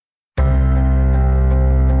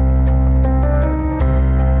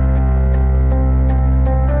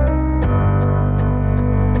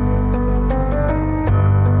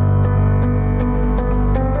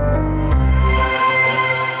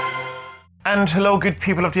And hello, good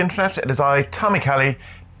people of the internet. It is I, Tommy Kelly.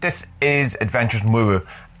 This is Adventures in Woo Woo,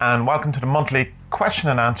 and welcome to the monthly question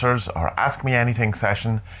and answers or ask me anything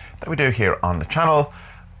session that we do here on the channel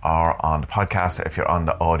or on the podcast if you're on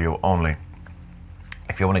the audio only.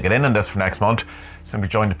 If you want to get in on this for next month, simply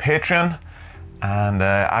join the Patreon and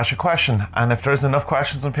ask your question. And if there isn't enough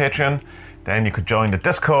questions on Patreon, then you could join the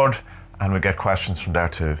Discord and we'll get questions from there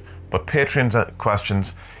too. But Patreon's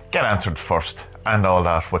questions get answered first, and all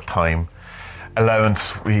that with time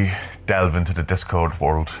allowance we delve into the Discord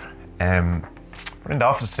world. We're in the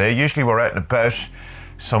office today. Usually we're out and about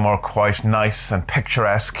somewhere quite nice and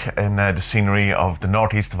picturesque in the scenery of the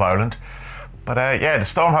northeast of Ireland. But the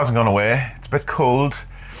storm hasn't gone away. It's a bit cold,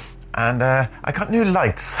 and I got new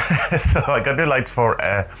lights. So I got new lights for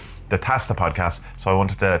the Tasta podcast, so I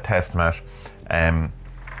wanted to test them out.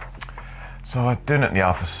 So I'm doing it in the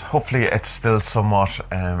office. Hopefully it's still somewhat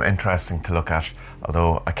interesting to look at,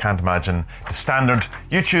 although I can't imagine the standard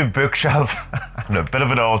YouTube bookshelf and a bit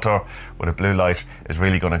of an altar with a blue light is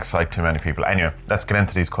really going to excite too many people. Anyway, let's get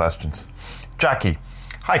into these questions. Jackie.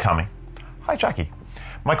 Hi, Tommy. Hi, Jackie.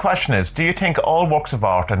 My question is, do you think all works of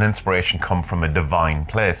art and inspiration come from a divine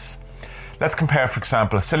place? Let's compare, for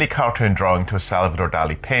example, a silly cartoon drawing to a Salvador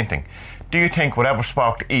Dali painting. Do you think whatever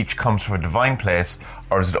sparked each comes from a divine place,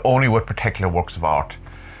 or is it only with particular works of art?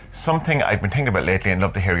 Something I've been thinking about lately and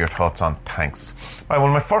love to hear your thoughts on. Thanks. Right, well,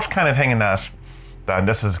 my first kind of thing in that, and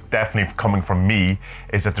this is definitely coming from me,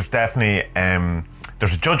 is that there's definitely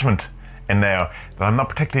there's a judgment in there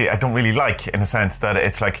that I don't really like, in a sense that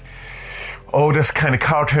it's like, oh, this kind of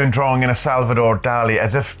cartoon drawing in a Salvador Dali,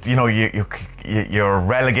 as if, you know, you're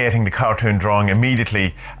relegating the cartoon drawing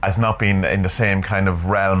immediately as not being in the same kind of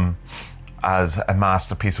realm as a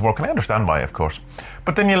masterpiece of work. And I understand why, of course.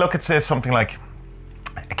 But then you look at, say, something like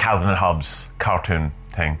a Calvin and Hobbes cartoon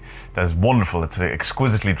thing that is wonderful. It's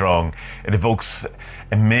exquisitely drawn. It evokes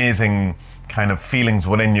amazing kind of feelings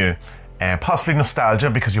within you. Possibly nostalgia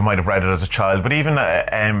because you might have read it as a child, but even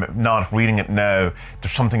not reading it now,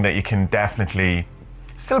 there's something that you can definitely,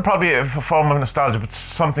 still probably a form of nostalgia, but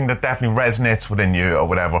something that definitely resonates within you or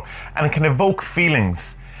whatever, and it can evoke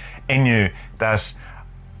feelings in you that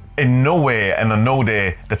in no way and on no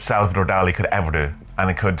day that Salvador Dali could ever do.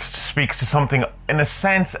 And it could speaks to something, in a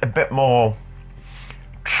sense, a bit more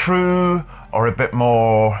true or a bit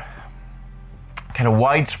more kind of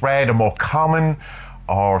widespread or more common,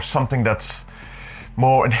 or something that's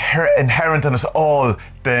more inherent in us all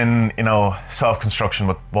than, you know, self-construction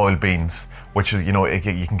with boiled beans, which is, you know, you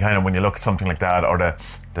can kind of, when you look at something like that, or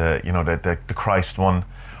the Christ one,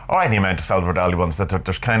 or any amount of Salvador Dali ones, that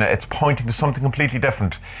there's kind of, it's pointing to something completely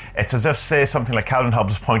different. It's as if, say, something like Calvin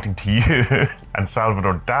Hobbes is pointing to you and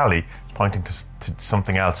Salvador Dali is pointing to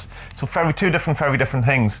something else. So two very different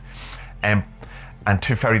things, and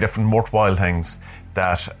two very different worthwhile things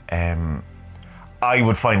that I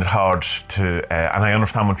would find it hard to, and I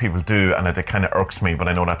understand when people do, and it kind of irks me, but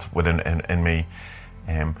I know that's within in me.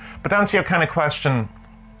 But to answer your kind of question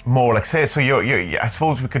more, like, say, so I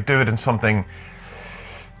suppose we could do it in something.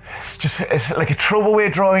 It's like a throwaway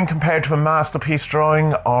drawing compared to a masterpiece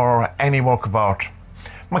drawing or any work of art.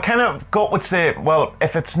 My kind of gut would say, well,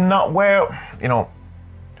 if it's not where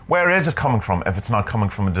is it coming from if it's not coming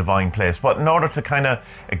from a divine place? But in order to kind of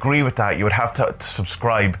agree with that, you would have to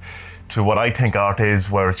subscribe to what I think art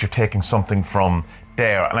is, where you're taking something from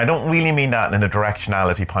there. And I don't really mean that in a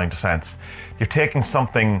directionality point of sense. You're taking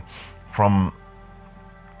something from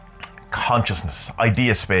consciousness,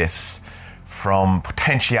 idea space, from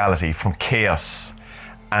potentiality, from chaos,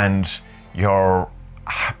 and you're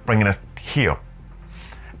bringing it here.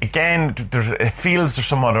 Again, it feels there's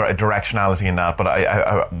some other directionality in that,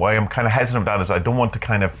 but why I'm kind of hesitant about that is I don't want to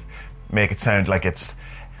kind of make it sound like it's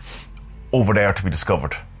over there to be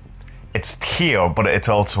discovered. It's here, but it's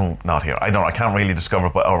also not here. I can't really discover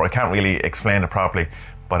it, or I can't really explain it properly,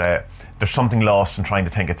 but there's something lost in trying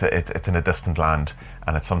to think it's in a distant land,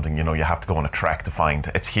 and it's something, you know, you have to go on a trek to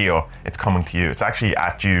find. It's here, it's coming to you, it's actually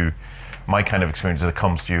at you. My kind of experience is it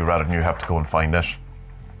comes to you rather than you have to go and find it.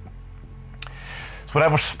 So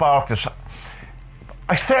whatever sparked it,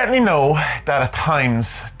 I certainly know that at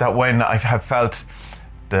times that when I have felt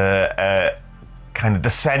the kind of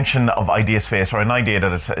dissension of idea space, or an idea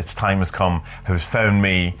that its time has come, has found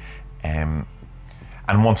me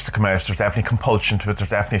and wants to come out, there's definitely compulsion to it. There's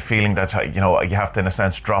definitely a feeling that, you know, you have to, in a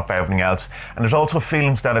sense, drop everything else. And there's also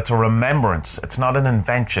feelings that it's a remembrance. It's not an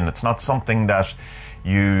invention. It's not something that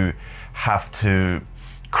you have to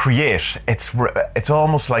create. It's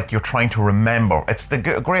almost like you're trying to remember. It's the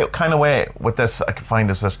great kind of way with this, I can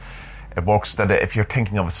find, is that it works that if you're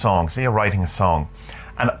thinking of a song, say you're writing a song,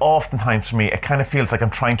 And oftentimes for me, it kind of feels like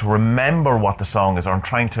I'm trying to remember what the song is, or I'm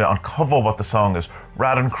trying to uncover what the song is,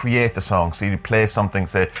 rather than create the song. So you play something,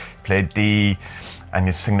 say, play D, and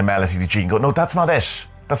you sing the melody to G, and go, no, that's not it.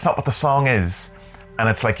 That's not what the song is. And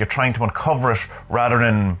it's like you're trying to uncover it rather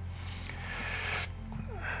than,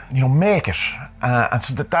 make it. And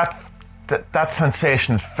so that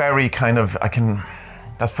sensation is very kind of,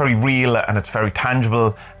 that's very real, and it's very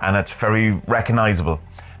tangible, and it's very recognizable.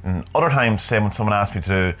 And other times, say when someone asks me to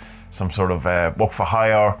do some sort of work for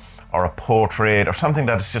hire or a portrait or something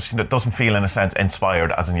that is just, doesn't feel in a sense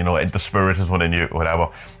inspired, as in, the spirit is within you, whatever,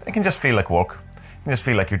 it can just feel like work. It can just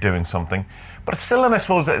feel like you're doing something. But it's still, and I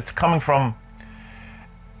suppose it's coming from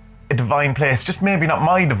a divine place, just maybe not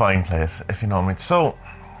my divine place, if you know what I mean. So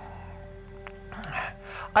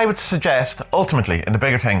I would suggest, ultimately, in the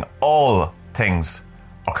bigger thing, all things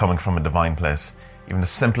are coming from a divine place. Even the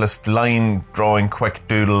simplest line drawing, quick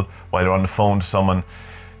doodle while you're on the phone to someone,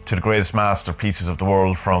 to the greatest masterpieces of the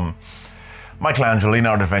world, from Michelangelo,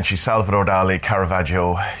 Leonardo da Vinci, Salvador Dali,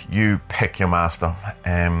 Caravaggio. You pick your master.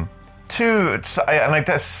 And I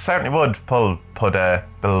certainly would put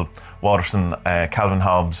Bill Watterson, Calvin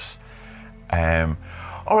Hobbes,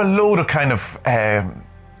 or a load of kind of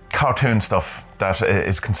cartoon stuff that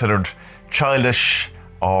is considered childish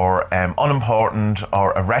or unimportant,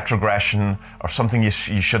 or a retrogression, or something you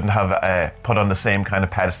shouldn't have put on the same kind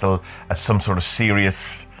of pedestal as some sort of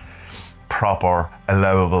serious, proper,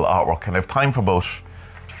 allowable artwork. And I have time for both,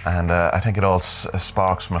 and I think it all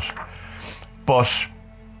sparks from it. But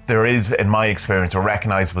there is, in my experience, a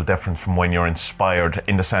recognisable difference from when you're inspired,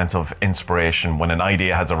 in the sense of inspiration, when an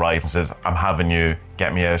idea has arrived and says, I'm having you,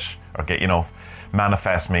 get me out, or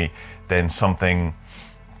manifest me, then something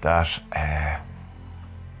that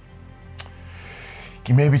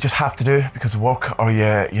you maybe just have to do because of work, or you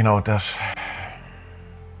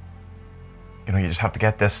just have to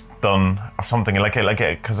get this done, or something like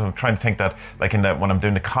because I'm trying to think that, like when I'm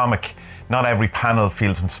doing the comic, not every panel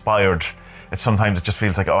feels inspired. Sometimes it just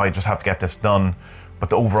feels like, I just have to get this done, but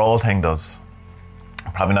the overall thing does.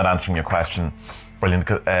 I'm probably not answering your question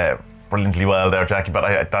brilliantly well there, Jackie,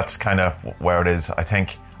 but that's kind of where it is. I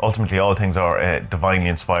think ultimately all things are divinely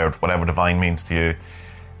inspired, whatever divine means to you.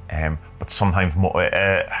 But sometimes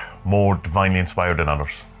more divinely inspired than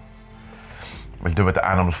others. We'll do it the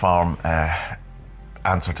Animal Farm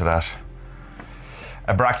answer to that.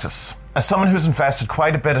 Abraxas. As someone who's invested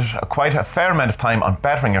quite a fair amount of time on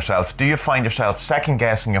bettering yourself, do you find yourself second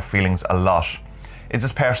guessing your feelings a lot? Is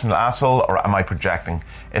this personal asshole, or am I projecting?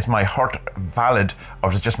 Is my hurt valid,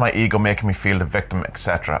 or is it just my ego making me feel the victim,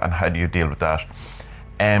 etc.? And how do you deal with that?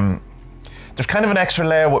 There's kind of an extra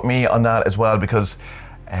layer with me on that as well, because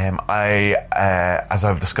as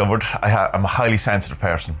I've discovered, I'm a highly sensitive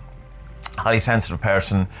person. Highly sensitive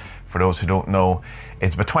person, for those who don't know,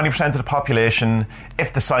 it's about 20% of the population,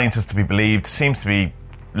 if the science is to be believed. Seems to be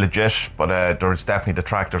legit, but there's definitely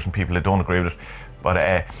detractors and people who don't agree with it.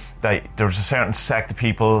 But there's a certain sect of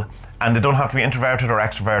people, and they don't have to be introverted or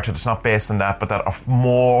extroverted, it's not based on that, but that are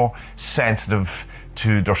more sensitive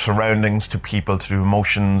to their surroundings, to people, to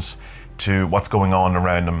emotions, to what's going on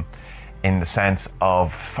around them. In the sense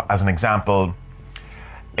of, as an example,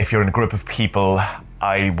 if you're in a group of people,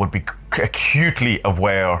 I would be acutely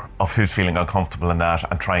aware of who's feeling uncomfortable in that,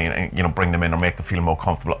 and try and bring them in or make them feel more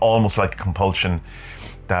comfortable, almost like a compulsion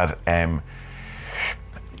that I'm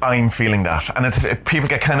feeling that. And people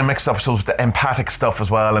get kind of mixed up with the empathic stuff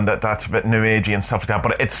as well, and that's a bit new agey and stuff like that.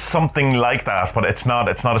 But it's something like that, but it's not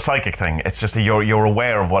a psychic thing. It's just that you're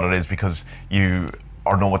aware of what it is because you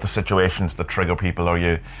or know what the situations that trigger people, or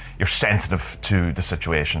you're sensitive to the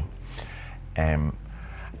situation.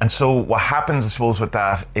 And so what happens, I suppose, with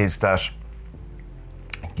that is that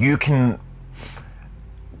you can,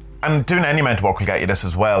 and doing any mental work will get you this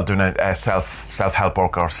as well, doing a self-help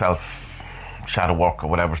work or self-shadow work, or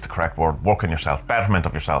whatever's the correct word, work on yourself, betterment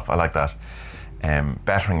of yourself, I like that.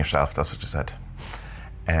 Bettering yourself, that's what you said.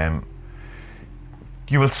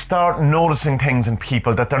 You will start noticing things in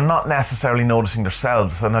people that they're not necessarily noticing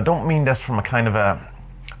themselves. And I don't mean this from a kind of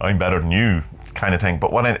I'm better than you kind of thing,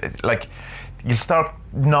 but you'll start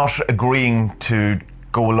not agreeing to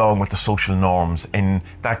go along with the social norms in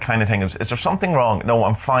that kind of thing. Is there something wrong? No,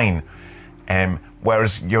 I'm fine.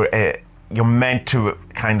 Whereas you're meant to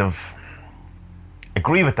kind of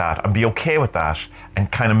agree with that and be okay with that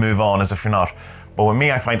and kind of move on as if you're not. But with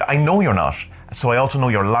me, I find I know you're not, so I also know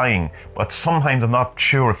you're lying, but sometimes I'm not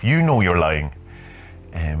sure if you know you're lying.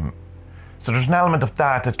 So there's an element of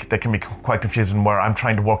that can be quite confusing, where I'm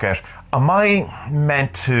trying to work out, am I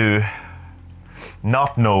meant to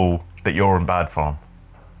not know that you're in bad form,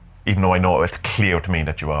 even though I know it's clear to me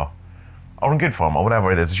that you are? or in good form, or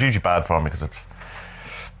whatever it is. It's usually bad form because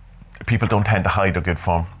people don't tend to hide their good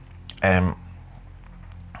form. And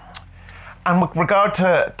with regard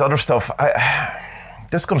to the other stuff,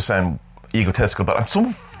 this is going to sound egotistical, but I'm so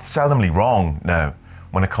seldomly wrong now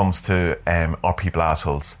when it comes to are people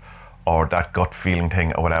assholes or that gut feeling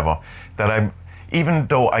thing or whatever, that even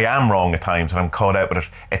though I am wrong at times and I'm caught out with it,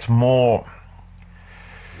 it's more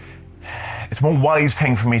wise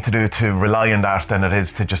thing for me to do to rely on that than it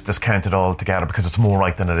is to just discount it all together, because it's more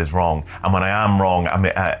right than it is wrong. And when I am wrong,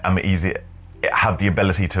 I'm easy, have the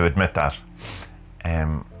ability to admit that.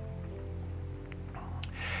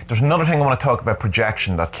 There's another thing I want to talk about,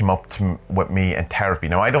 projection, that came up with me in therapy.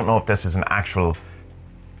 Now, I don't know if this is an actual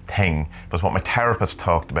thing, but it's what my therapist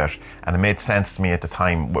talked about, and it made sense to me at the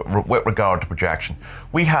time with regard to projection.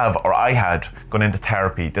 I had, gone into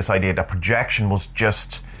therapy, this idea that projection was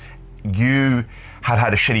just you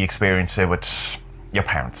had a shitty experience, say, with your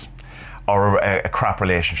parents, or a crap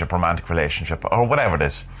relationship, romantic relationship, or whatever it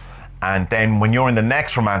is. And then when you're in the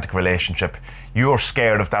next romantic relationship, you're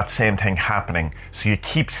scared of that same thing happening. So you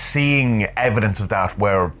keep seeing evidence of that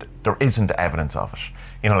where there isn't evidence of it.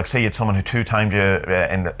 You know, like say you had someone who 2-timed you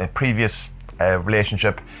in a previous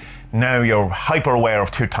relationship. Now you're hyper aware of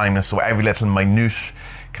 2-timeness. So every little minute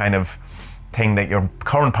kind of thing that your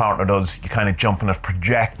current partner does, you kind of jump on it,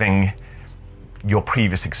 projecting your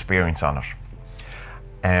previous experience on it.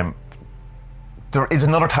 There is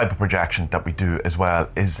another type of projection that we do as well,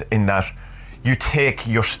 is in that you take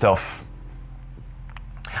your stuff,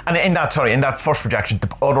 and in that first projection,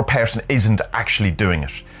 the other person isn't actually doing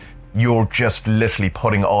it. You're just literally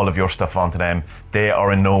putting all of your stuff onto them. They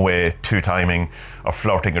are in no way 2-timing or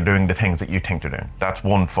flirting or doing the things that you think they're doing. That's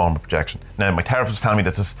one form of projection. Now, my therapist was telling me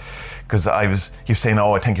that this, because he was saying,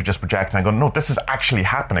 "Oh, I think you're just projecting." I go, "No, this is actually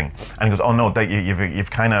happening." And he goes, "Oh no, that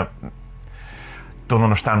you've kind of don't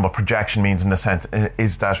understand what projection means in the sense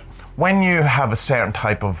is that when you have a certain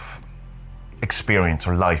type of experience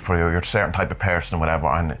or life, or you're a certain type of person or whatever,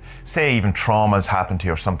 and say even traumas happen to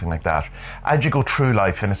you or something like that, as you go through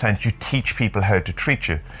life, in a sense, you teach people how to treat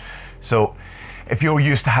you. So if you're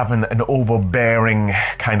used to having an overbearing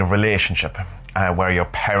kind of relationship, where your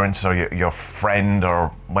parents or your friend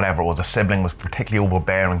or whatever it was, a sibling, was particularly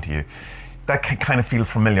overbearing to you, that kind of feels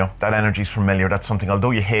familiar. That energy is familiar. That's something,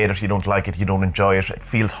 although you hate it, you don't like it, you don't enjoy it, it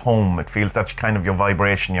feels home. It feels that's kind of your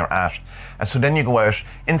vibration you're at. And so then you go out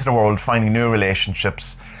into the world, finding new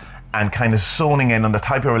relationships and kind of zoning in on the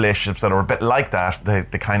type of relationships that are a bit like that,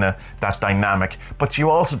 the kind of that dynamic. But you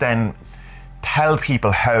also then tell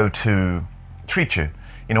people how to treat you,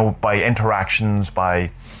 you know, by interactions,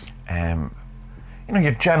 by you know,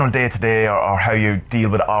 your general day-to-day, or how you deal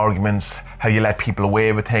with arguments, how you let people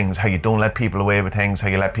away with things, how you don't let people away with things, how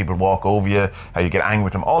you let people walk over you, how you get angry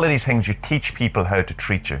with them. All of these things, you teach people how to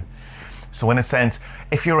treat you. So in a sense,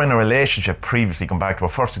 if you're in a relationship previously, come back to our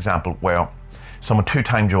first example, where someone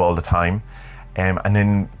 2-timed you all the time, and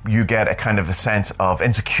then you get a kind of a sense of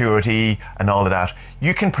insecurity and all of that,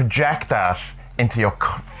 you can project that into your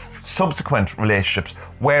subsequent relationships,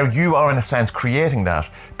 where you are in a sense creating that,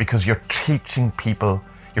 because you're teaching people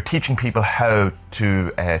how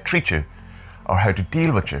to treat you or how to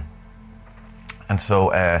deal with you. And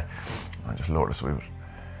so I'll just lower this a wee bit.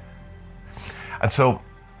 And so,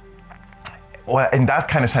 well, in that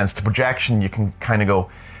kind of sense, the projection, you can kind of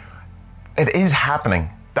go, it is happening.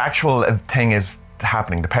 The actual thing is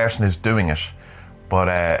happening. The person is doing it,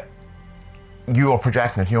 but you are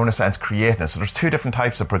projecting it. You're in a sense creating it. So there's 2 different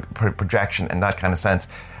types of projection in that kind of sense.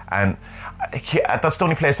 And that's the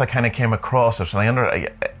only place I kind of came across it. And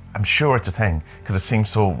I'm sure it's a thing, because it seems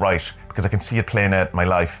so right, because I can see it playing out in my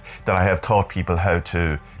life, that I have taught people how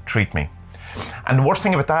to treat me. And the worst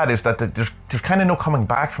thing about that is that there's kind of no coming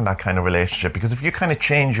back from that kind of relationship, because if you kind of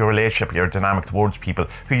change your relationship, your dynamic towards people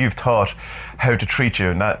who you've taught how to treat you,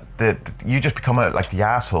 and that you just become like the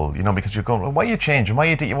asshole, you know, because you're going, well, why are you changing? Why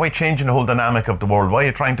are you changing the whole dynamic of the world? Why are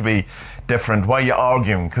you trying to be different? Why are you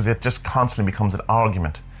arguing? Because it just constantly becomes an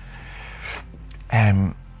argument.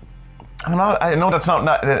 I know that's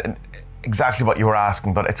not exactly what you were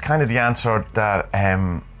asking, but it's kind of the answer that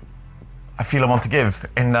I feel I want to give,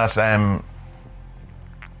 in that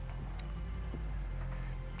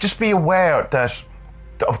just be aware that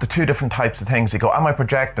of the 2 different types of things. You go, am I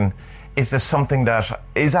projecting? Is this something that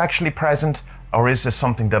is actually present, or is this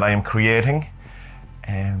something that I am creating?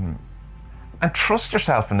 And trust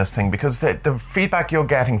yourself in this thing, because the feedback you're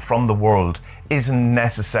getting from the world isn't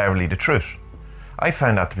necessarily the truth. I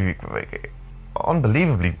found that to be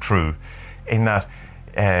unbelievably true, in that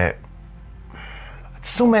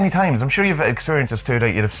so many times, I'm sure you've experienced this too,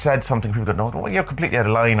 that you'd have said something, people go, no, well, you're completely out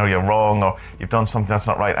of line, or you're wrong, or you've done something that's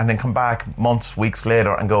not right, and then come back months, weeks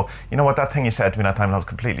later and go, you know what, that thing you said to me that time, that was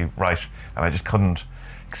completely right, and I just couldn't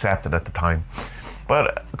accept it at the time.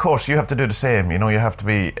 But of course, you have to do the same. You know, you have to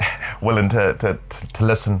be willing to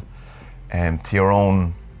listen to your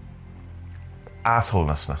own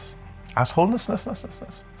assholeness.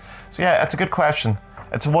 So yeah, it's a good question.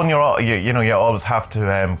 It's one you always have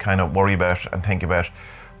to kind of worry about and think about.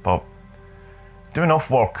 But do enough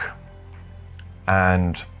work,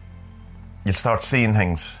 and you'll start seeing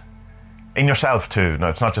things in yourself too. No,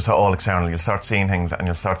 it's not just all external. You'll start seeing things, and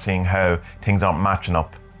you'll start seeing how things aren't matching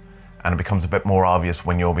up. And it becomes a bit more obvious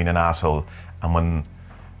when you're being an asshole, and when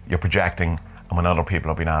you're projecting, and when other people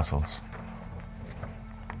are being assholes.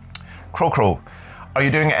 Crow, are you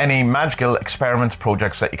doing any magical experiments,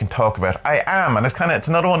 projects that you can talk about? I am, and it's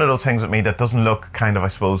another one of those things with me that doesn't look kind of, I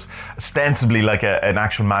suppose, ostensibly like an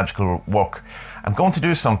actual magical work. I'm going to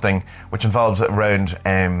do something which involves around,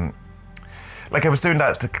 like I was doing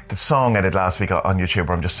the song I did last week on YouTube,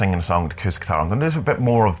 where I'm just singing a song with acoustic guitar. I'm going to do a bit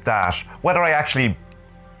more of that. Whether I actually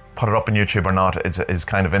put it up on YouTube or not is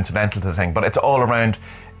kind of incidental to the thing, but it's all around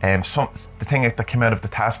the thing that came out of the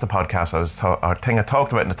Tasta podcast. Thing I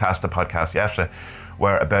talked about in the Tasta podcast yesterday,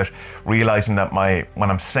 where about realizing that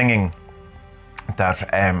when I'm singing, that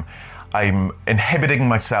I'm inhibiting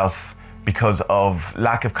myself because of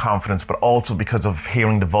lack of confidence, but also because of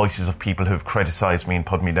hearing the voices of people who've criticized me and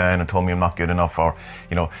put me down and told me I'm not good enough, or,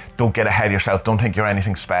 you know, don't get ahead of yourself, don't think you're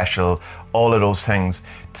anything special, all of those things,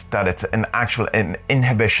 that it's an actual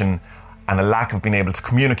inhibition and a lack of being able to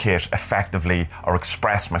communicate effectively or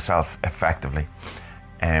express myself effectively.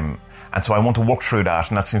 And so I want to work through that,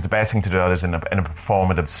 and that seems the best thing to do that is in a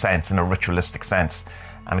performative sense, in a ritualistic sense.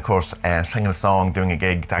 And of course, singing a song, doing a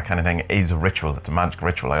gig, that kind of thing is a ritual. It's a magic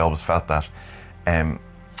ritual. I always felt that.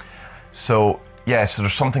 So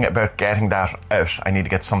there's something about getting that out. I need to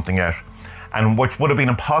get something out. And which would have been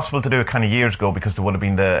impossible to do kind of years ago, because there would have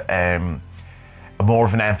been more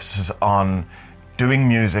of an emphasis on doing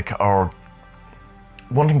music or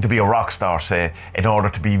wanting to be a rock star, say, in order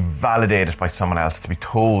to be validated by someone else, to be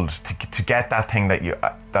told, to get that thing to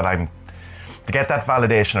get that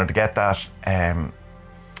validation, or to get that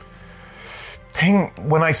thing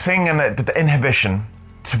when I sing, and the inhibition,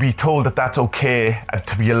 to be told that that's okay, and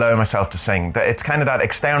to be allowing myself to sing. That it's kind of that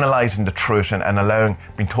externalizing the truth and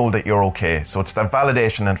being told that you're okay. So it's that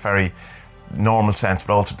validation in a very normal sense,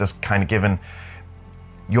 but also just kind of giving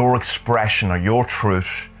your expression or your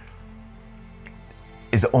truth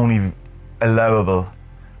is only allowable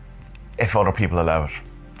if other people allow it.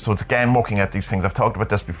 So it's again working at these things. I've talked about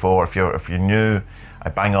this before. If you're new, I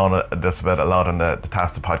bang on this about a lot on the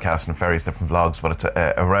Tasta podcast and various different vlogs, but it's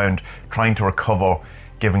around trying to recover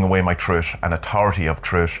giving away my truth and authority of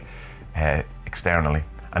truth externally.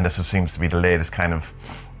 And this seems to be the latest kind of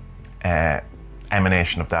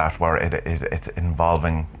emanation of that, where it's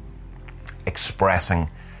involving expressing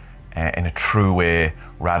in a true way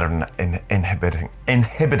rather than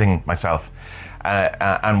inhibiting myself,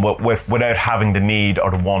 and without having the need or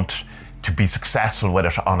the want to be successful with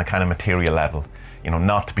it on a kind of material level. You know,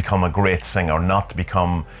 not to become a great singer, not to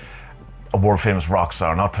become a world famous rock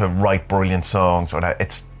star, not to write brilliant songs, or that.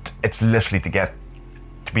 It's literally to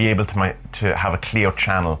be able to have a clear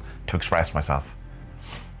channel to express myself.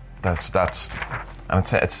 That's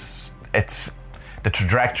and it's the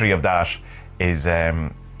trajectory of that is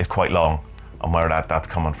quite long on where that's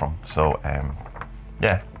coming from. So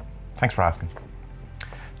thanks for asking.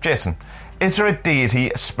 Jason, is there a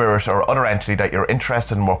deity, a spirit, or other entity that you're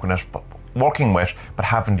interested in working with but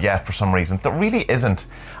haven't yet for some reason? There really isn't.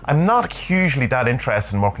 I'm not hugely that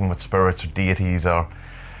interested in working with spirits or deities or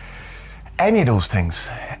any of those things.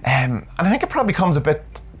 And I think it probably comes a bit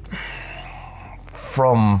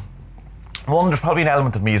from, one, there's probably an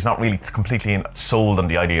element of me is not really completely sold on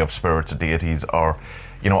the idea of spirits or deities, or,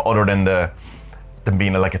 you know, other than them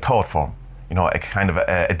being like a thought form, you know, a kind of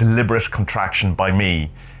a deliberate contraction by me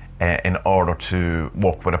in order to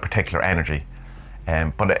work with a particular energy.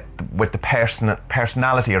 But with the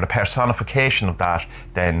personality or the personification of that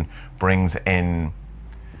then brings in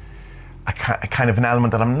a kind of an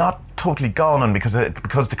element that I'm not totally gone on, because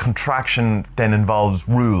the contraction then involves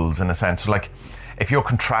rules in a sense. So like if you're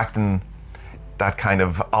contracting that kind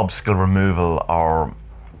of obstacle removal, or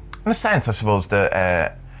in a sense I suppose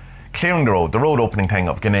the clearing the road opening thing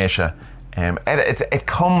of Ganesha, it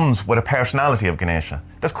comes with a personality of Ganesha.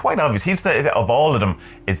 That's quite obvious. He's of all of them,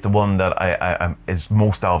 it's the one that I is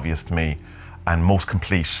most obvious to me and most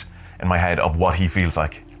complete in my head of what he feels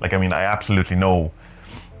like. Like, I mean, I absolutely know.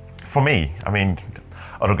 For me, I mean,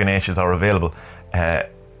 other Ganeshas are available.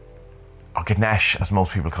 or Ganesh, as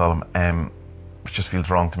most people call him, which just feels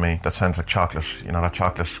wrong to me. That sounds like chocolate, that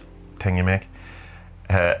chocolate thing you make.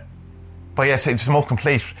 But yes, it's the most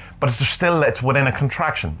complete, but it's within a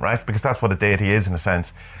contraction, right? Because that's what a deity is, in a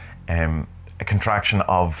sense, a contraction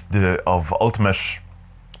of ultimate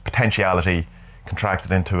potentiality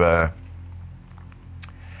contracted into a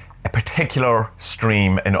particular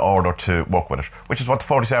stream in order to work with it, which is what the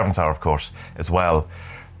 40 servants are, of course, as well.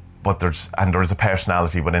 But there is a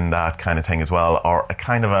personality within that kind of thing as well, or a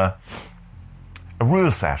kind of a rule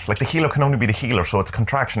set. Like the healer can only be the healer, so it's a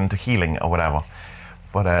contraction into healing or whatever.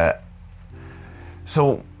 But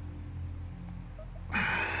so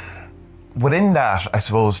within that, I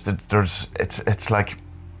suppose that it's like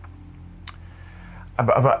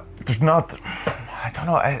there's not. I don't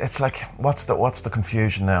know. It's like what's the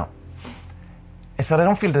confusion now? It's that I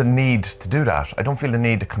don't feel the need to do that. I don't feel the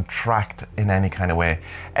need to contract in any kind of way.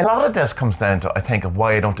 A lot of this comes down to, I think, of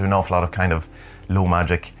why I don't do an awful lot of kind of low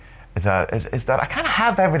magic. Is that I kind of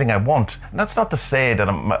have everything I want. And that's not to say that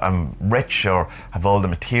I'm rich or have all the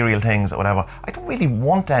material things or whatever. I don't really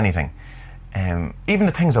want anything. Even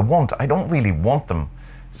the things I want, I don't really want them.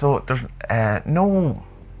 So there's no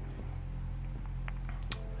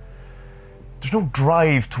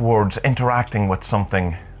drive towards interacting with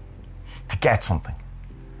something to get something.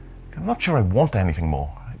 I'm not sure I want anything more.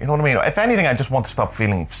 You know what I mean? If anything, I just want to stop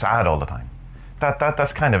feeling sad all the time.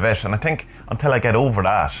 That's kind of it. And I think until I get over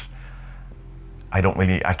that, I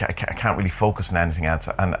can't really focus on anything else.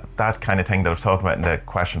 And that kind of thing that I was talking about in the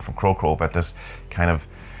question from Crow about this kind of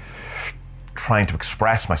trying to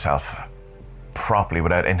express myself properly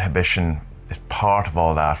without inhibition is part of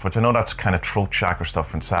all that, which I know that's kind of throat chakra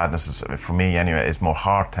stuff, and sadness is, for me anyway, is more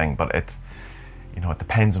heart thing, but it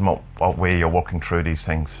depends on what way you're working through these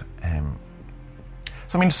things.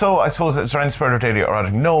 So I suppose, is there any spirit or deity or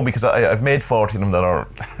anything? No, because I've made 40 of them that are,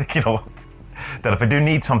 that if I do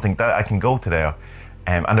need something, that I can go to there.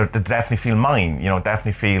 And they definitely feel mine,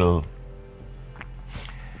 definitely feel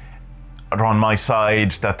they're on my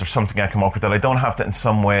side, that there's something I can work with, that I don't have to in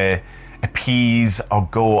some way appease or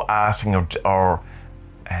go asking or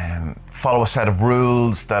follow a set of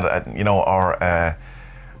rules that, or a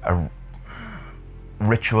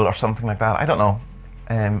ritual or something like that. I don't know.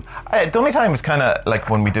 The only time is kind of like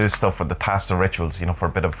when we do stuff with the tasks or rituals, for a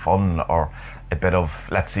bit of fun or a bit of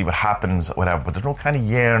let's see what happens, whatever. But there's no kind of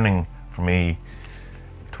yearning for me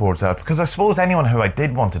towards that, because I suppose anyone who I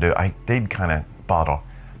did want to do, I did kind of bother.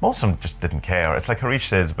 Most of them just didn't care. It's like Harish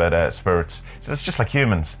says about spirits. So it's just like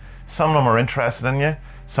humans. Some of them are interested in you.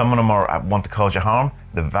 Some of them want to cause you harm.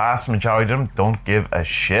 The vast majority of them don't give a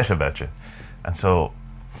shit about you. And so,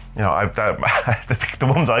 the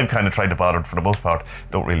ones I've kind of tried to bother for the most part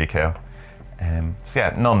don't really care. So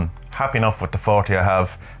yeah, none. Happy enough with the 40 I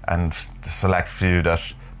have and the select few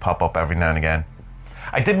that pop up every now and again.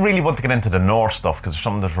 I did really want to get into the Norse stuff because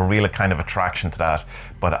there's a real kind of attraction to that,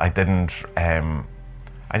 but I didn't.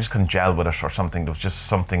 I just couldn't gel with it or something. There was just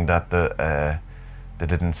something that they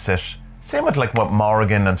didn't sit. Same with like what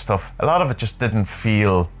Morrigan and stuff. A lot of it just didn't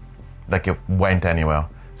feel like it went anywhere.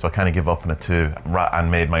 So I kind of gave up on it too and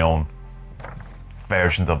made my own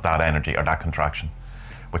versions of that energy or that contraction,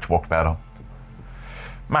 which worked better.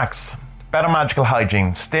 Max, better magical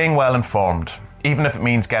hygiene, staying well informed, even if it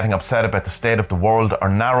means getting upset about the state of the world or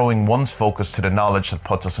narrowing one's focus to the knowledge that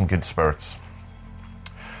puts us in good spirits.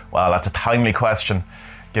 Well, that's a timely question,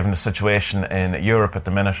 given the situation in Europe at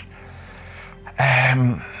the minute.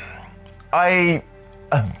 I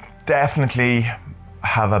definitely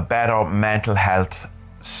have a better mental health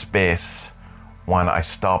space when I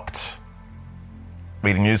stopped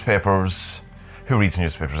reading newspapers. Who reads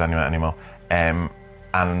newspapers anymore? And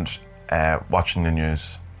watching the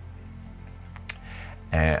news.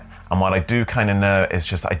 And what I do kind of now is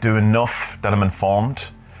just I do enough that I'm informed,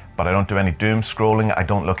 but I don't do any doom scrolling. I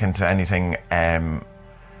don't look into anything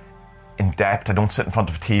in depth. I don't sit in front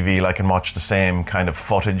of a TV and watch the same kind of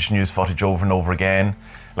news footage over and over again.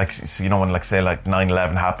 Like, when like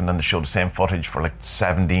 9/11 happened and they showed the same footage for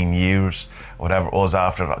 17 years, or whatever it was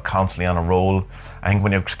after, constantly on a roll. I think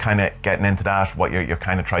when you're kind of getting into that, what you're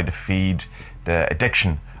kind of trying to feed the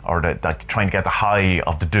addiction or trying to get the high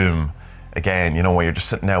of the doom again, where you're just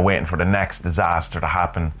sitting there waiting for the next disaster to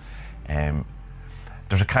happen.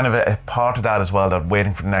 There's a kind of a part of that as well, that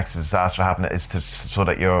waiting for the next disaster to happen is so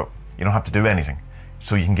that you don't have to do anything,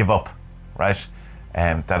 so you can give up, right?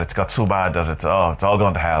 That it's got so bad that it's all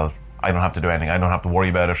going to hell. I don't have to do anything. I don't have to worry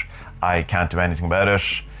about it. I can't do anything about it.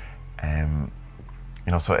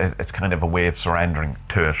 So it's kind of a way of surrendering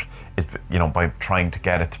to it, by trying to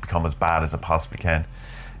get it to become as bad as it possibly can.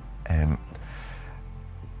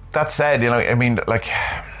 that said, I mean, like,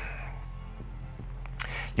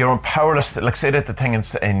 you're powerless. Like, say that the thing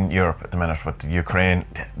in Europe at the minute with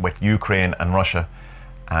Ukraine and Russia,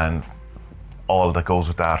 and all that goes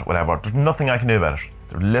with that, whatever. There's nothing I can do about it.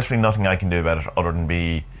 There's literally nothing I can do about it other than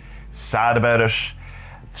be sad about it,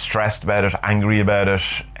 stressed about it, angry about it,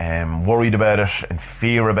 worried about it, in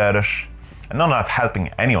fear about it. And none of that's helping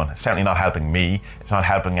anyone. It's certainly not helping me. It's not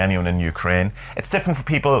helping anyone in Ukraine. It's different for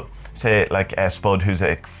people, say, like Spud, who's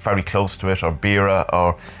very close to it, or Bira,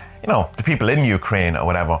 or, the people in Ukraine or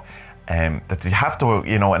whatever, that you have to,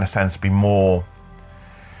 in a sense, be more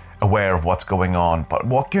aware of what's going on. But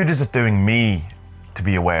what good is it doing me to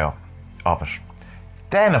be aware of it?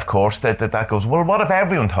 Then, of course, that goes, well, what if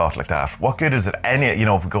everyone thought like that? What good is it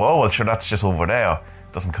if we go, oh, well, sure, that's just over there.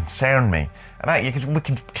 It doesn't concern me. And we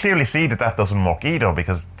can clearly see that doesn't work either,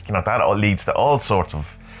 because, that all leads to all sorts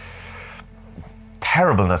of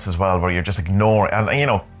terribleness as well, where you're just ignoring,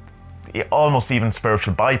 and, almost even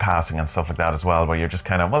spiritual bypassing and stuff like that as well, where you're just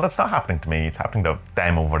kind of, well, that's not happening to me. It's happening to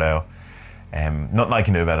them over there. Nothing I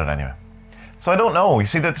can do about it anyway. So I don't know. You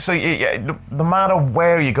see that? So no matter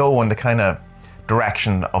where you go in the kind of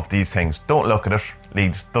direction of these things, don't look at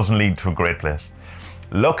it. Doesn't lead to a great place.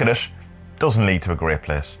 Look at it. Doesn't lead to a great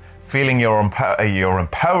place. Feeling you're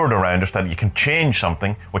empowered around it, that you can change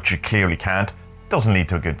something, which you clearly can't, doesn't lead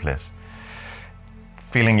to a good place.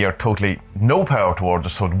 Feeling you're totally no power towards it,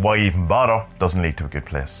 so why even bother, doesn't lead to a good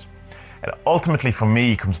place. And ultimately, for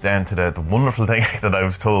me, comes down to the wonderful thing that I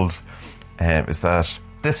was told, is that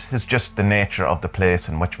this is just the nature of the place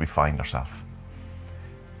in which we find ourselves.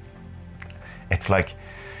 It's like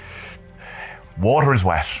water is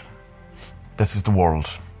wet. This is the world,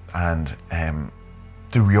 and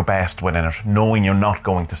do your best within it, knowing you're not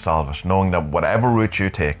going to solve it, knowing that whatever route you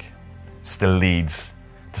take still leads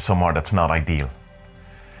to somewhere that's not ideal.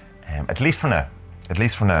 At least for now.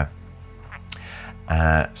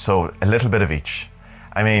 So a little bit of each.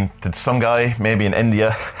 I mean, did some guy maybe in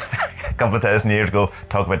India a couple of thousand years ago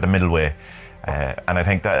talk about the middle way? And I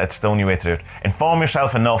think that it's the only way to do it. Inform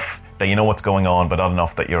yourself enough that you know what's going on, but not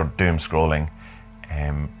enough that you're doom scrolling.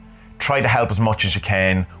 Try to help as much as you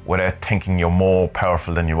can without thinking you're more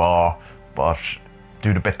powerful than you are, but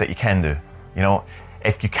do the bit that you can do.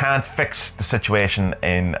 If you can't fix the situation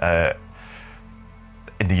in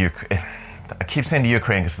the Ukraine, I keep saying the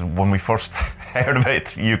Ukraine because when we first heard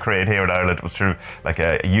about Ukraine here in Ireland, it was through like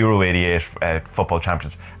a Euro 88 football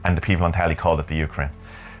championship, and the people on telly called it the Ukraine.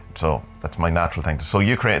 So that's my natural thing. So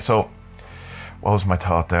Ukraine. So what was my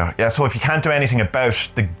thought there? Yeah. So if you can't do anything about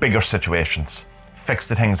the bigger situations, fix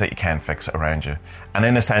the things that you can fix around you. And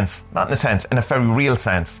in a sense, not in a sense, in a very real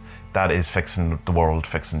sense, that is fixing the world,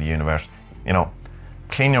 fixing the universe.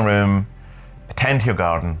 Clean your room, attend to your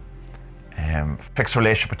garden, fix a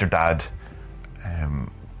relationship with your dad,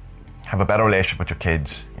 have a better relationship with your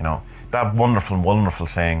kids. That wonderful, wonderful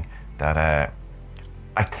saying that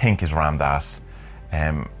I think is Ram Dass.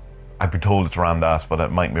 I've been told it's Ram Dass, but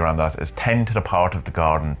it might be Ram Dass, is tend to the part of the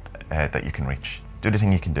garden that you can reach. Do the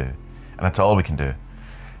thing you can do. And that's all we can do.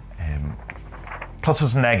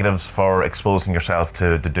 Pluses and negatives for exposing yourself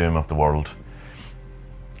to the doom of the world.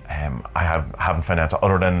 I haven't found out,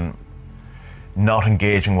 other than not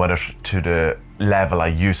engaging with it to the level I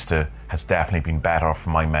used to, has definitely been better for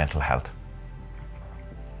my mental health.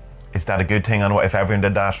 Is that a good thing? If everyone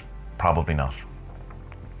did that? Probably not.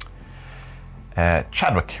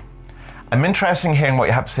 Chadwick. I'm interested in hearing what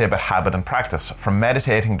you have to say about habit and practice. From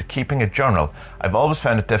meditating to keeping a journal, I've always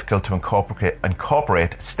found it difficult to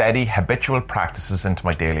incorporate steady, habitual practices into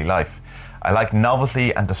my daily life. I like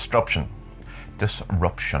novelty and disruption.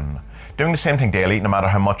 Doing the same thing daily, no matter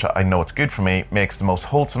how much I know it's good for me, makes the most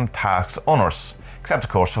wholesome tasks onerous, except of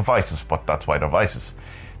course for vices, but that's why they're vices.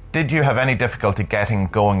 Did you have any difficulty getting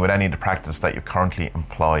going with any of the practice that you currently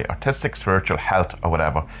employ, artistic, spiritual, health, or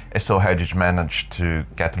whatever? If so, how did you manage to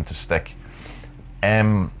get them to stick?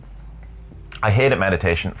 I hated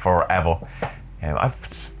meditation forever.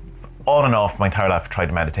 I've on and off my entire life tried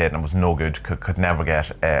to meditate and it was no good. Could never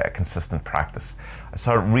get a consistent practice. I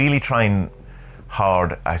started really trying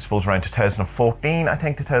hard, I suppose around 2014, I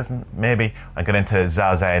think 2000 maybe. I got into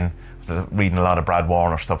Zazen, reading a lot of Brad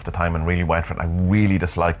Warner stuff at the time, and really went for it. I really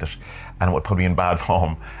disliked it, and it would put me in bad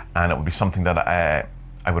form, and it would be something that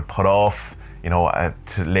I would put off,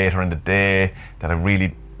 to later in the day, that I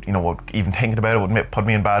really, even thinking about it would put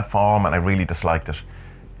me in bad form, and I really disliked it.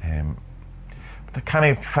 But I kind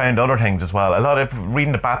of found other things as well. A lot of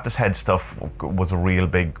reading the Baptist Head stuff was a real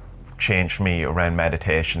big change for me around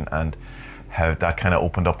meditation, and how that kind of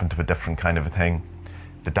opened up into a different kind of a thing.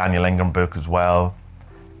 The Daniel Ingram book as well.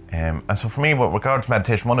 And so for me, with regards to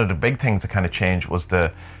meditation, one of the big things that kind of changed was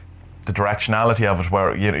the the directionality of it,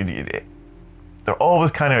 where they're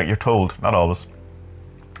always kind of, you're told, not always,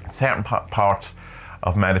 certain parts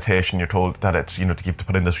of meditation, you're told that it's, you have to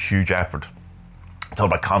put in this huge effort. It's all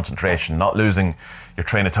about concentration, not losing your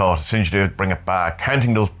train of thought. As soon as you do it, bring it back,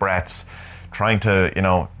 counting those breaths, trying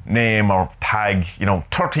to, name or tag,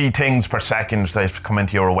 30 things per second that come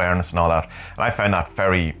into your awareness and all that. And I found that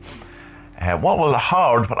very,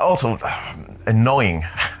 hard, but also annoying.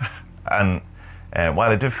 And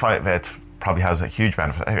while I do find that it probably has a huge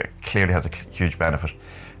benefit, it clearly has a huge benefit,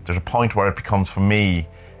 there's a point where it becomes, for me,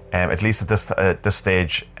 at least at this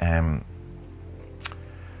stage,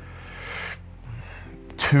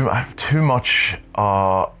 too much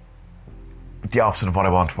the opposite of what I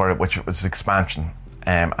want, which was expansion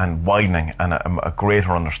and widening and a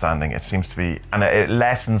greater understanding. It seems to be, and it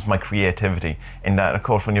lessens my creativity in that, of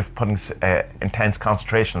course, when you're putting intense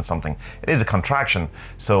concentration on something, it is a contraction.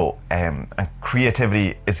 So, and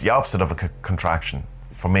creativity is the opposite of a contraction,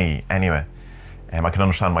 for me anyway. I can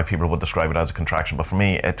understand why people would describe it as a contraction, but for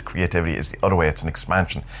me, creativity is the other way. It's an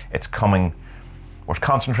expansion. It's coming, where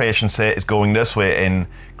concentration, say, is going this way in,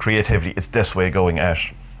 creativity is this way going out.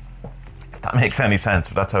 If that makes any sense,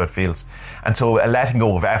 but that's how it feels. And so letting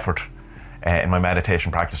go of effort in my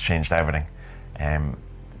meditation practice changed everything.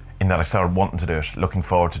 In that I started wanting to do it, looking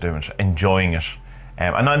forward to doing it, enjoying it.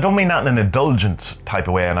 And I don't mean that in an indulgent type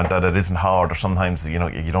of way, and that it isn't hard, or sometimes you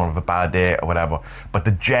don't have a bad day or whatever, but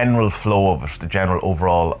the general flow of it, the general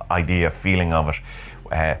overall idea, feeling of it,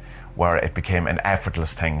 where it became an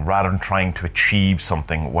effortless thing rather than trying to achieve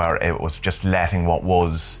something, where it was just letting what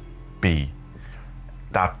was be.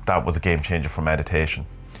 That was a game changer for meditation.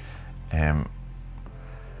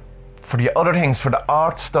 For the other things, for the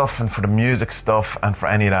art stuff and for the music stuff and for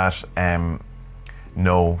any of that,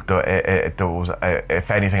 no, there was,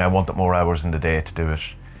 if anything, I wanted more hours in the day to do it.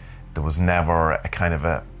 There was never a kind of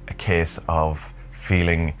a case of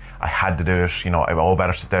feeling I had to do it. I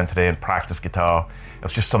better sit down today and practice guitar. It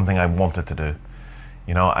was just something I wanted to do.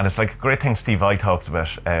 And it's like a great thing Steve Vai talks about.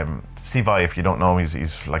 Steve Vai, if you don't know him,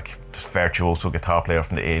 he's like this virtuoso guitar player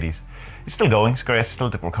from the 80s. He's still going, he's great, he's still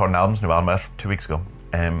recording albums, new album out 2 weeks ago.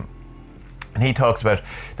 And he talks about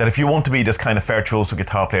that if you want to be this kind of virtuoso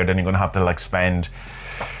guitar player, then you're going to have to spend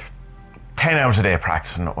 10 hours a day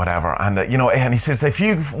practicing or whatever. And and he says,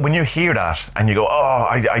 when you hear that and you go, oh,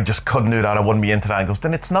 I just couldn't do that, I wouldn't be into that, and he goes,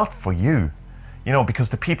 then it's not for you. Because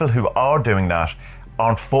the people who are doing that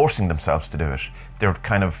aren't forcing themselves to do it. They're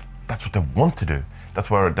that's what they want to do. That's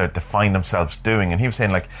where they find themselves doing. And he was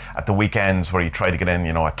saying, at the weekends where you try to get in,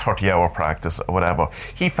 a 30-hour practice or whatever,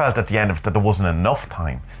 he felt at the end of it that there wasn't enough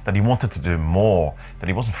time, that he wanted to do more, that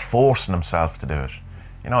he wasn't forcing himself to do it.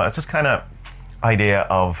 It's this kind of idea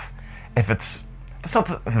of, that's not,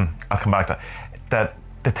 I'll come back to that,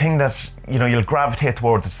 the thing that, you'll gravitate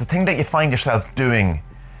towards, it's the thing that you find yourself doing.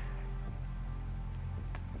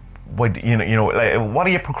 What are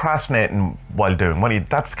you procrastinating while doing?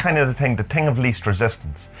 That's kind of the thing of least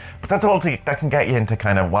resistance. But that's all that can get you into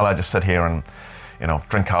kind of, I just sit here and,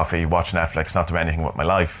 drink coffee, watch Netflix, not do anything with my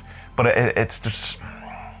life. But it's just,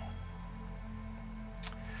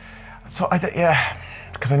 so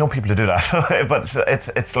because I know people who do that. But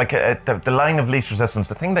it's like the line of least resistance,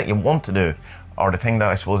 the thing that you want to do, or the thing that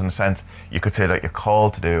I suppose in a sense you could say that you're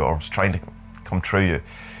called to do, or is trying to come through you,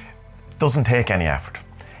 doesn't take any effort.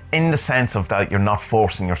 In the sense of that you're not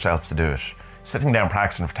forcing yourself to do it. Sitting down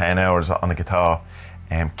practicing for 10 hours on the guitar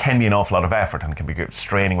can be an awful lot of effort, and it can be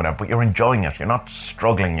straining, whatever, but you're enjoying it. You're not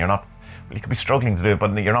struggling. You could be struggling to do it,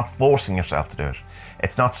 but you're not forcing yourself to do it.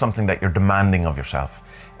 It's not something that you're demanding of yourself.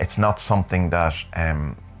 It's not something that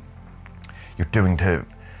you're doing to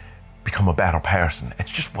become a better person.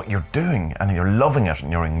 It's just what you're doing, and you're loving it,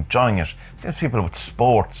 and you're enjoying it. Seems people with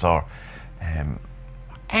sports or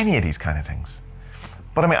any of these kind of things.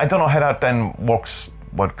 But I don't know how that then works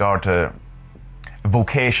with regard to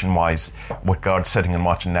vocation-wise, with regard to sitting and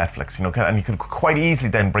watching Netflix, and you could quite easily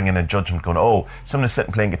then bring in a judgment going, oh, someone is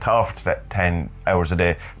sitting playing guitar for 10 hours a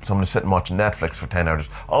day, someone is sitting watching Netflix for 10 hours.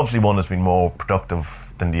 Obviously one has been more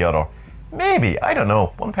productive than the other. Maybe, I don't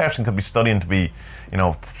know. One person could be studying to be,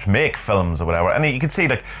 to make films or whatever. And you can see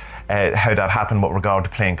how that happened with regard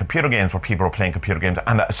to playing computer games, where people are playing computer games,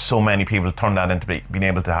 and so many people turn that into being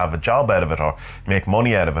able to have a job out of it or make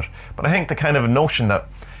money out of it. But I think the kind of notion that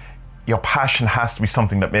your passion has to be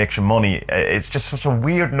something that makes you money, it's just such a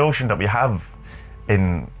weird notion that we have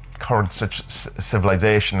in current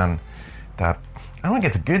civilization, and that I don't think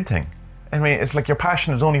it's a good thing. It's like your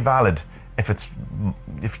passion is only valid if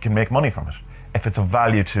you can make money from it, if it's of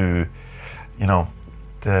value to,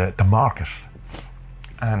 the market.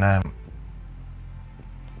 And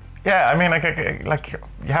Yeah, I mean, like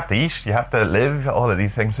you have to eat, you have to live, all of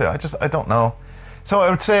these things. I don't know. So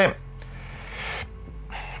I would say,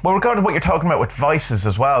 well, regarding what you're talking about with vices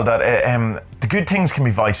as well, that the good things can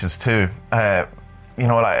be vices too. You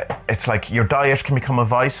know, like, it's like your diet can become a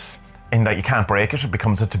vice in that you can't break it. It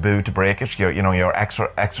becomes a taboo to break it. Your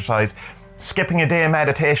exercise. Skipping a day of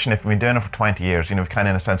meditation, if you've been doing it for 20 years, you know, kind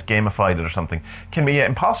of in a sense gamified it or something, can be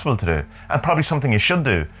impossible to do, and probably something you should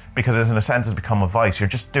do, because in a sense it's become a vice. You're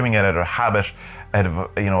just doing it out of habit, out of,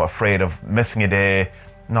 you know, afraid of missing a day,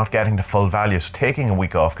 not getting the full value. So taking a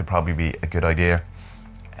week off could probably be a good idea.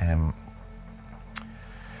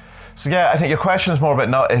 So yeah, I think your question is more about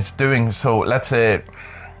doing. So let's say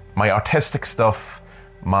my artistic stuff,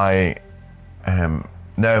 my now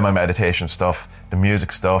my meditation stuff, the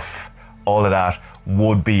music stuff, all of that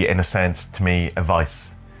would be, in a sense, to me, a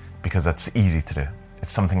vice, because that's easy to do.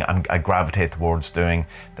 It's something I gravitate towards doing,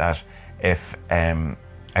 that if I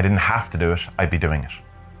didn't have to do it, I'd be doing it.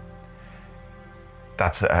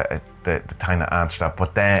 That's the kind of answer to that.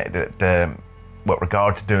 But then, with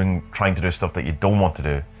regard to trying to do stuff that you don't want to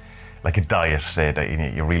do, like a diet, say, that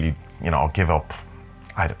you really, you know, give up,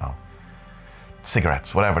 I don't know,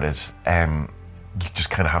 cigarettes, whatever it is, you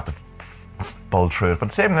just kind of have to bulge through it.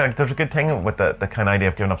 But same, like, there's a good thing with the kind of idea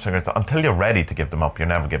of giving up cigarettes. Until you're ready to give them up, you're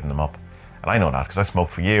never giving them up. And I know that because I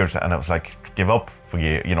smoked for years, and it was like, give up for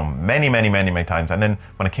years, you know, many times. And then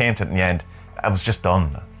when it came to it in the end, I was just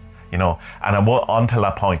done, you know. And until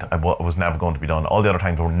that point, I was never going to be done. All the other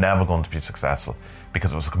times were never going to be successful,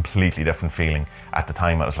 because it was a completely different feeling. At the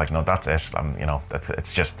time, I was like, no, that's it. You know,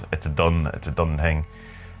 it's a done thing.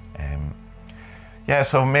 Yeah,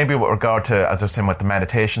 so maybe with regard to, as I was saying, with the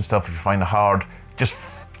meditation stuff, if you find it hard,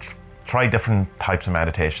 just try different types of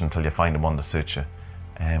meditation until you find the one that suits you.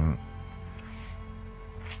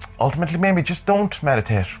 Ultimately, maybe just don't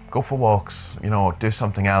meditate. Go for walks, you know, do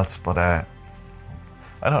something else. But I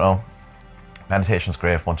don't know. Meditation's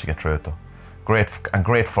great once you get through it, though. Great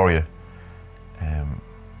for you. And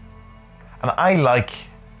I like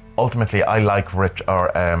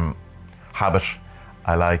habit.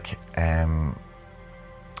 I like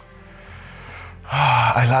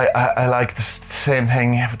the same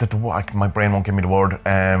thing. My brain won't give me the word.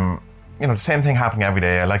 You know, the same thing happening every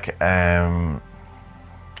day. I like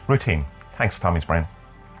routine. Thanks, Tommy's brain.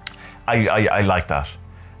 I like that.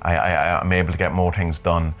 I'm able to get more things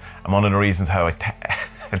done. And one of the reasons how I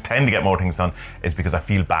tend to get more things done is because I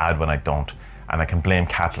feel bad when I don't. And I can blame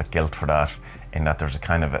Catholic guilt for that, in that there's a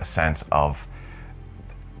kind of a sense of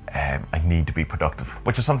I need to be productive,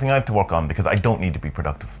 which is something I have to work on, because I don't need to be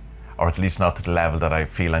productive. Or at least not to the level that I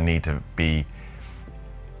feel I need to be,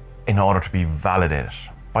 in order to be validated.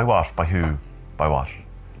 By what? By who? By what?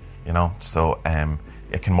 You know? So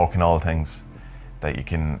it can work in all things, that you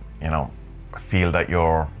can, you know, feel that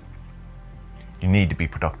you need to be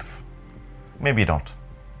productive. Maybe you don't.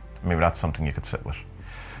 Maybe that's something you could sit with.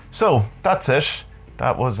 So that's it.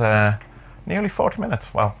 That was nearly 40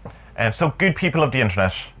 minutes. Wow. So good people of the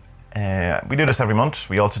internet. We do this every month.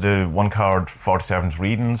 We also do One Card 47's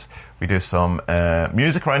readings. We do some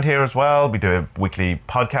music around here as well. We do a weekly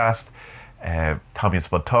podcast, Tommy and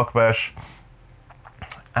Spud Talk About,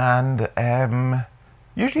 and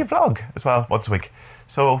usually a vlog as well, once a week.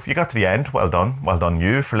 So if you got to the end, well done. Well done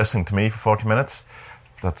you for listening to me for 40 minutes.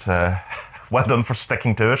 That's well done for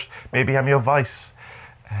sticking to it. Maybe I'm your vice.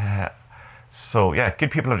 So yeah,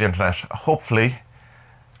 good people of the internet. Hopefully,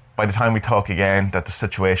 by the time we talk again, that the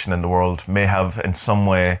situation in the world may have in some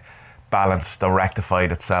way balanced or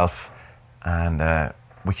rectified itself, and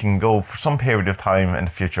we can go for some period of time in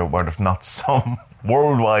the future where there's not some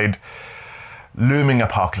worldwide looming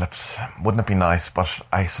apocalypse. Wouldn't it be nice? But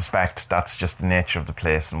I suspect that's just the nature of the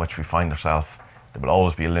place in which we find ourselves. There will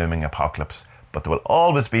always be a looming apocalypse, but there will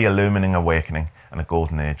always be a looming awakening and a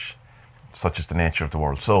golden age. Such is the nature of the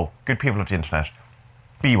world. So, good people of the internet,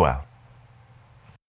 be well.